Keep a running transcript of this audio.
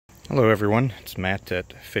Hello everyone, it's Matt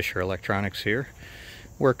at Fisher Electronics here,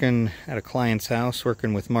 working at a client's house,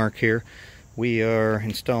 working with Mark here. We are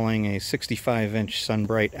installing a 65-inch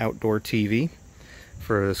Sunbrite Outdoor TV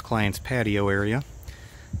for this client's patio area.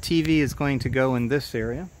 TV is going to go in this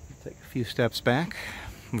area. Take a few steps back.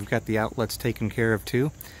 We've got the outlets taken care of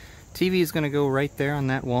too. TV is going to go right there on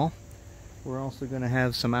that wall. We're also going to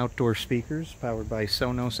have some outdoor speakers powered by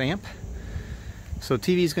Sonos amp. So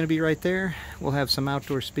TV is going to be right there. We'll have some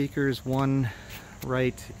outdoor speakers, one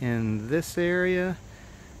right in this area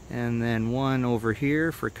and then one over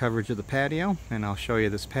here for coverage of the patio, and I'll show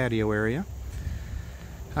you this patio area.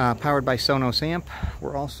 Powered by Sonos amp.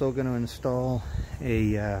 We're also going to install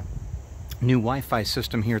a new Wi-Fi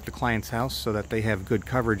system here at the client's house so that they have good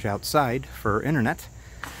coverage outside for internet.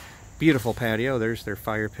 Beautiful patio. There's their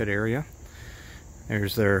fire pit area.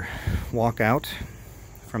 There's their walkout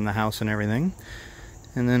from the house and everything.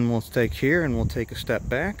 And then we'll take here and we'll take a step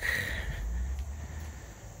back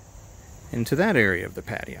into that area of the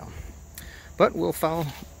patio. But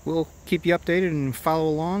we'll keep you updated and follow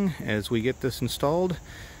along as we get this installed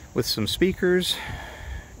with some speakers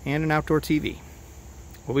and an outdoor TV.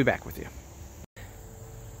 We'll be back with you.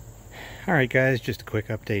 Alright guys, just a quick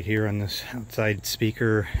update here on this outside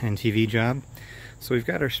speaker and TV job. So we've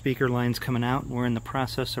got our speaker lines coming out. We're in the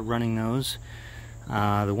process of running those.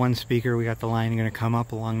 The one speaker, we got the line going to come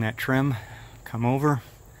up along that trim, come over,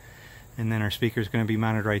 and then our speaker is going to be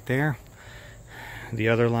mounted right there. The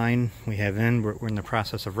other line we have we're in the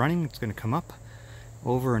process of running. It's going to come up,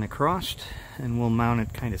 over and across, and we'll mount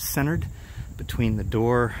it kind of centered between the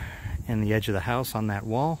door and the edge of the house on that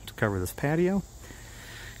wall to cover this patio.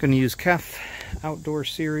 Going to use KEF Outdoor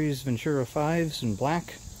Series Ventura 5s in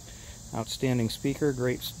black. Outstanding speaker,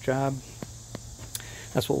 great job.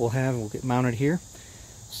 That's what we'll have. We'll get mounted here.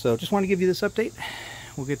 So just want to give you this update.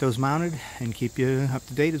 We'll get those mounted and keep you up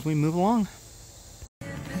to date as we move along.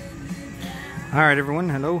 Alright everyone,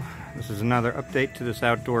 hello. This is another update to this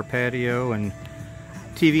outdoor patio and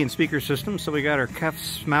TV and speaker system. So we got our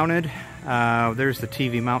KEFs mounted. There's the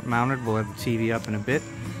TV mount mounted. We'll have the TV up in a bit.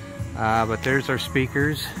 But there's our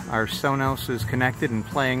speakers. Our Sonos is connected and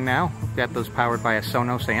playing now. We've got those powered by a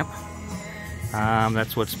Sonos amp.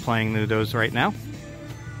 That's what's playing those right now.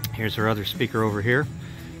 Here's our other speaker over here.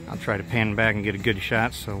 I'll try to pan back and get a good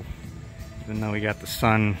shot, so even though we got the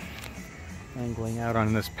sun angling out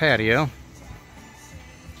on this patio.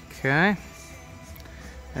 Okay.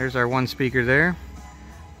 There's our one speaker there.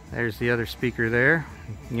 There's the other speaker there.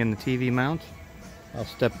 Again, the TV mount. I'll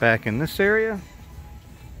step back in this area.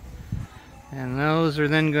 And those are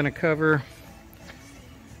then going to cover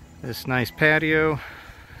this nice patio,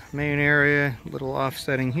 main area, little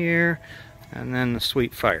offsetting here, and then the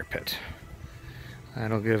sweet fire pit.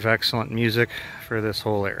 That'll give excellent music for this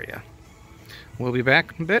whole area. We'll be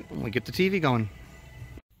back in a bit when we get the TV going.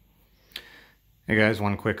 Hey guys,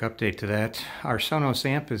 one quick update to that. Our Sonos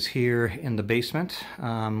amp is here in the basement.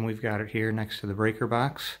 We've got it here next to the breaker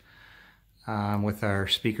box with our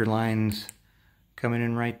speaker lines coming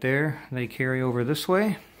in right there. They carry over this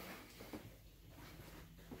way.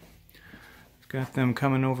 Got them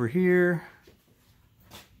coming over here.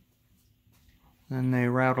 Then they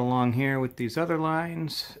route along here with these other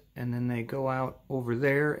lines, and then they go out over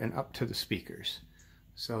there and up to the speakers.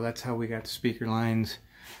 So that's how we got the speaker lines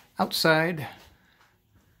outside,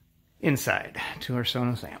 inside to our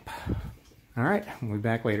Sonos amp. Alright, we'll be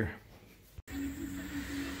back later.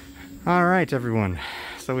 Alright everyone,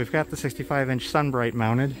 so we've got the 65-inch Sunbrite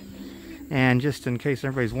mounted, and just in case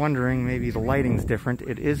everybody's wondering, maybe the lighting's different,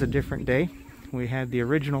 it is a different day. We had the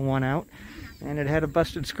original one out and it had a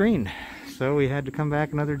busted screen, so we had to come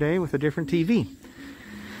back another day with a different TV.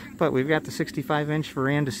 But we've got the 65-inch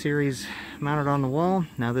Veranda series mounted on the wall.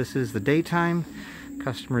 Now this is the daytime.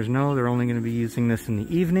 Customers know they're only going to be using this in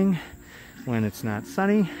the evening when it's not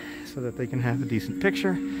sunny, so that they can have a decent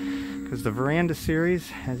picture, because the Veranda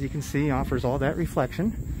series, as you can see, offers all that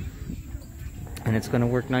reflection, and it's going to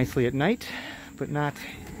work nicely at night but not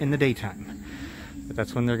in the daytime. But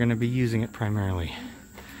that's when they're going to be using it primarily.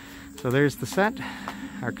 So there's the set,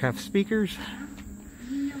 our KEF speakers,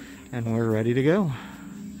 and we're ready to go.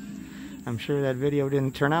 I'm sure that video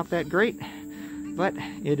didn't turn out that great, but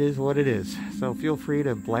it is what it is. So feel free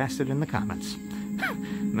to blast it in the comments.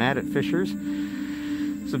 Matt at Fisher's.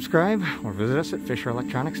 Subscribe or visit us at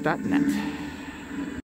fisherelectronics.net.